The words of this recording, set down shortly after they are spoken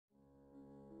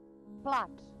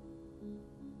Plač.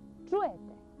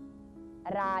 Čujete?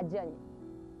 Rađanje.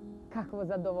 Kakvo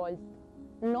zadovoljstvo.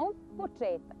 Nov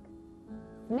početak.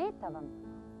 Smeta vam?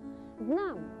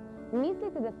 Znam,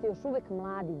 mislite da ste još uvek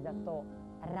mladi za to.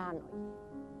 Rano je.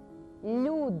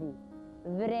 Ljudi,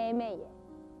 vreme je.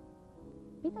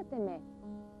 Pitate me,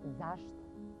 zašto?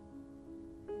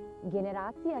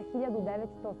 Generacija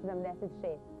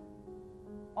 1976.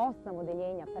 8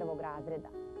 odeljenja prvog razreda.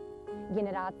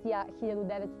 Generacija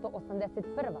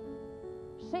 1981.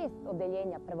 6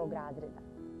 odeljenja prvog razreda.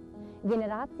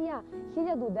 Generacija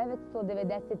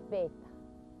 1995.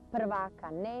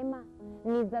 Prvaka nema,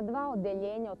 ni za 2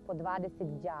 odeljenja od po 20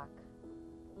 đaka.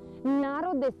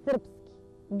 Narode srpski,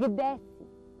 gde si?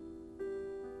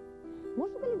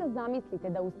 Možete li da zamislite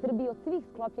da u Srbiji od svih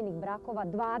sklopljenih brakova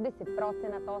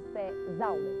 20% ostaje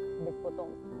zauvek bez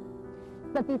potomstva?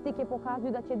 Statistike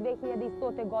pokazuju da će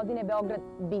 2100. godine Beograd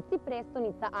biti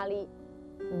prestonica, ali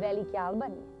Velike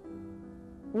Albanije.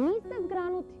 Niste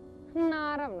zgranuti?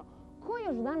 Naravno. Ko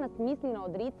još danas misli na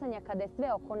odricanja kada je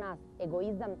sve oko nas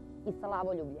egoizam i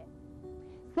slavoljublje?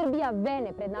 Srbija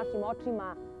vene pred našim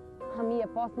očima, a mi je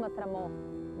posmatramo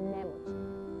nemoćno,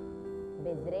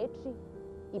 bez reči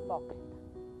i pokreta.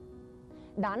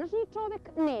 Današnji čovek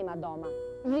nema doma.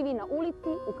 Živi na ulici,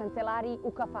 u kancelariji,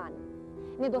 u kafani.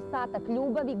 Nedostatak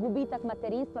ljubavi, gubitak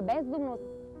materinstva, bezdomnost.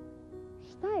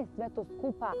 Šta je sve to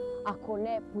skupa ako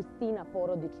ne pustina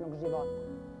porodičnog života?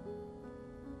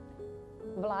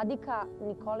 Vladika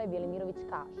Nikole Velimirović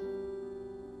kaže: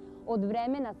 od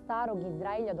vremena starog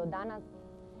Izrailja do danas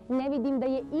ne vidim da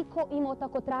je iko imao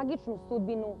tako tragičnu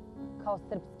sudbinu kao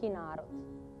srpski narod.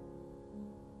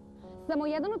 Samo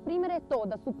jedan od primjera je to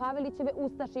da su Pavelićeve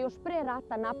ustaše još pre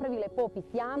rata napravile popis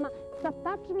jama sa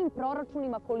tačnim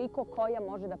proračunima koliko koja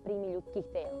može da primi ljudskih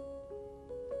tela.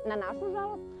 Na našu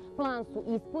žalost, plan su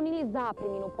ispunili,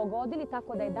 zapreminu pogodili,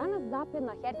 tako da je danas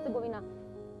zapadna Hercegovina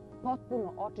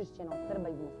potpuno očišćena od Srba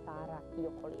iz Mostara i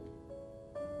okoline.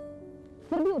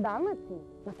 Srbi u Dalmaciji,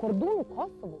 na Kordunu,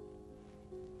 Kosovu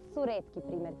su retki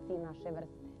primjerci naše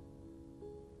vrste.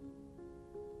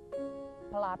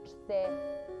 Plač se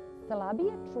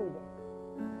slabije čuje.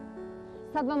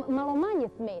 Sad vam malo manje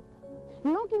smeta.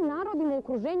 Mnogim narodima u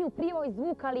okruženju prije ovaj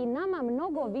zvuk, ali nama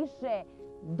mnogo više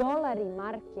dolari,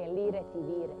 marke, lire,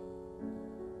 vire.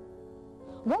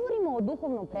 Govorimo o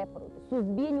duhovnom preporodu,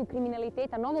 suzbijanju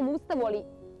kriminaliteta, novom ustavu, ali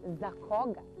za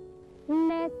koga?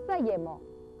 Nestajemo.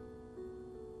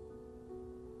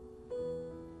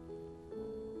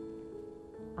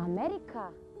 Amerika,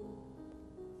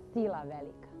 sila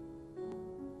velika.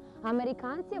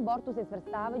 Amerikanci abortuse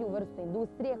svrstavaju u vrstu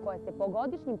industrije koja se po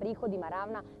godišnjim prihodima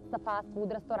ravna sa fast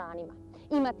food restoranima.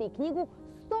 Imate i knjigu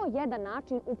 101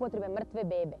 način upotrebe mrtve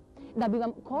bebe. Da bi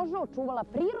vam koža očuvala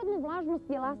prirodnu vlažnost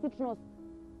i elastičnost,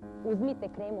 uzmite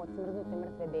kremu od smrznute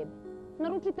mrtve bebe.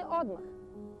 Naručite odmah.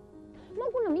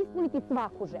 Mogu nam ispuniti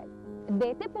svaku želju.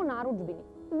 Dete po narudžbini,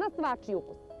 za svačiji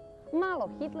ukus. Malog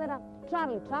Hitlera,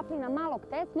 Charlie Chaplina, malog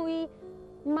Teslu i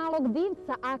malog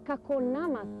divca, a kako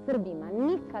nama Srbima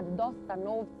nikad dosta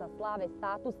novca, slave,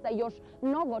 statusa i još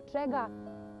mnogo čega,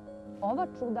 ova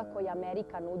čuda koja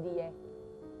Amerika nudi je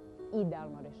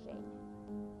idealno rešenje.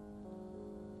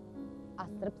 A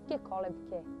srpske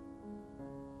kolevke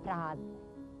prazne.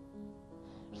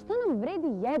 Šta nam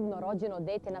vredi jedno rođeno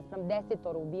dete naspram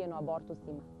 10 ubijeno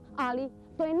abortusima? Ali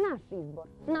to je naš izbor.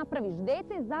 Napraviš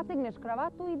dete, zategneš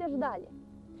kravatu i ideš dalje.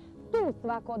 Tu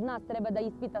svako od nas treba da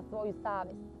ispita svoju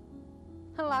savest.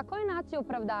 Lako je naći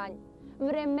opravdanje.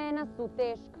 Vremena su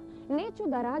teška. Neću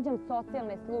da rađam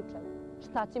socijalne slučaje.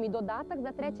 Šta će mi dodatak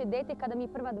za 3. dete kada mi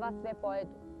prva 2 sve pojedu?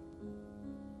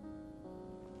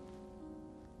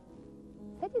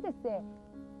 Sjetite se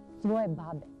svoje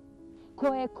babe,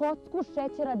 koja je kocku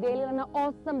šećera delila na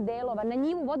 8 delova, na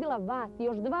njivu vodila vas i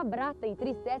još 2 brata i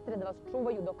 3 sestre da vas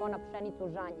čuvaju dok ona pšenicu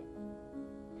žanje.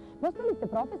 Postali ste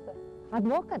profesor,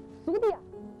 advokat, sudija,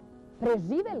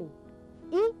 preživeli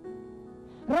i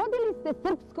rodili ste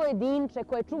srpsko jedinče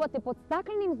koje čuvate pod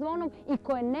staklenim zvonom i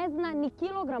koje ne zna ni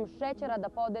kilogram šećera da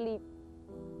podeli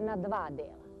na 2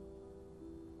 dela.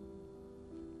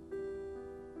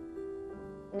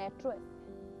 Ne čuje se.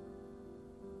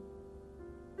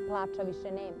 Plača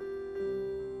više nema.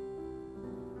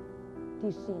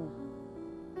 Tišina.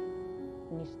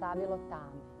 Ništavilo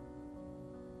tame.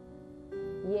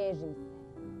 Ježim se.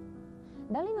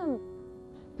 Da li vam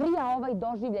prija ovaj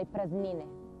doživljaj praznine?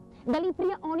 Da li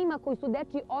prija onima koji su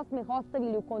dečji osmeh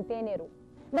ostavili u kontejneru?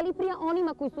 Da li prija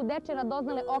onima koji su deče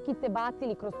radoznale okice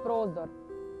bacili kroz prozor?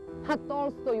 A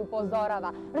Tolstoj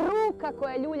upozorava, ruka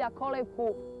koja ljulja kolevku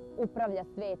upravlja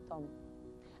svetom.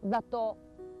 Zato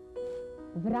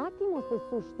vratimo se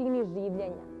suštini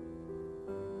življenja.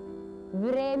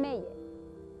 Vreme je.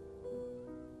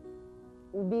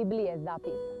 U Bibliji je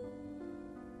zapisano.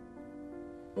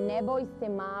 Ne boj se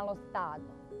malo stado.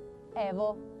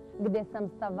 Evo gde sam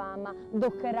sa vama do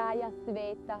kraja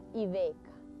sveta i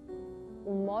veka.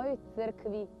 U mojoj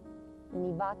crkvi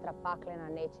ni vatra paklena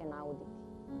neće nauditi.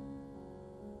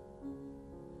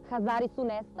 Hazari su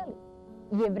nestali,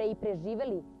 Jevreji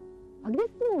preživeli. A gde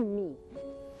smo mi,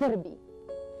 Srbi?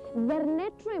 Zar ne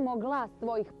čujemo glas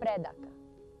svojih predaka?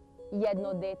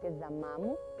 Jedno dete za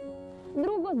mamu,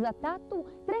 drugo za tatu,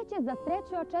 treće za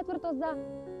sreću, a četvrto za,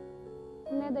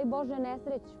 ne daj Bože,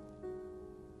 nesreću.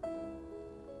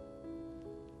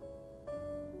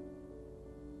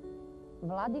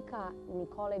 Vladika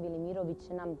Nikole Velimirović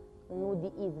nam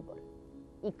nudi izbor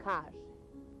i kaže: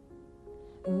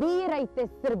 birajte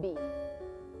Srbi,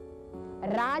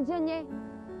 rađanje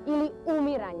ili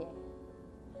umiranje,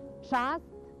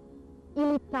 čast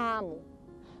ili tamu,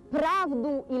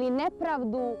 pravdu ili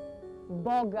nepravdu,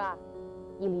 Boga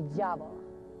ili đavola.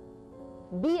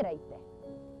 Birajte.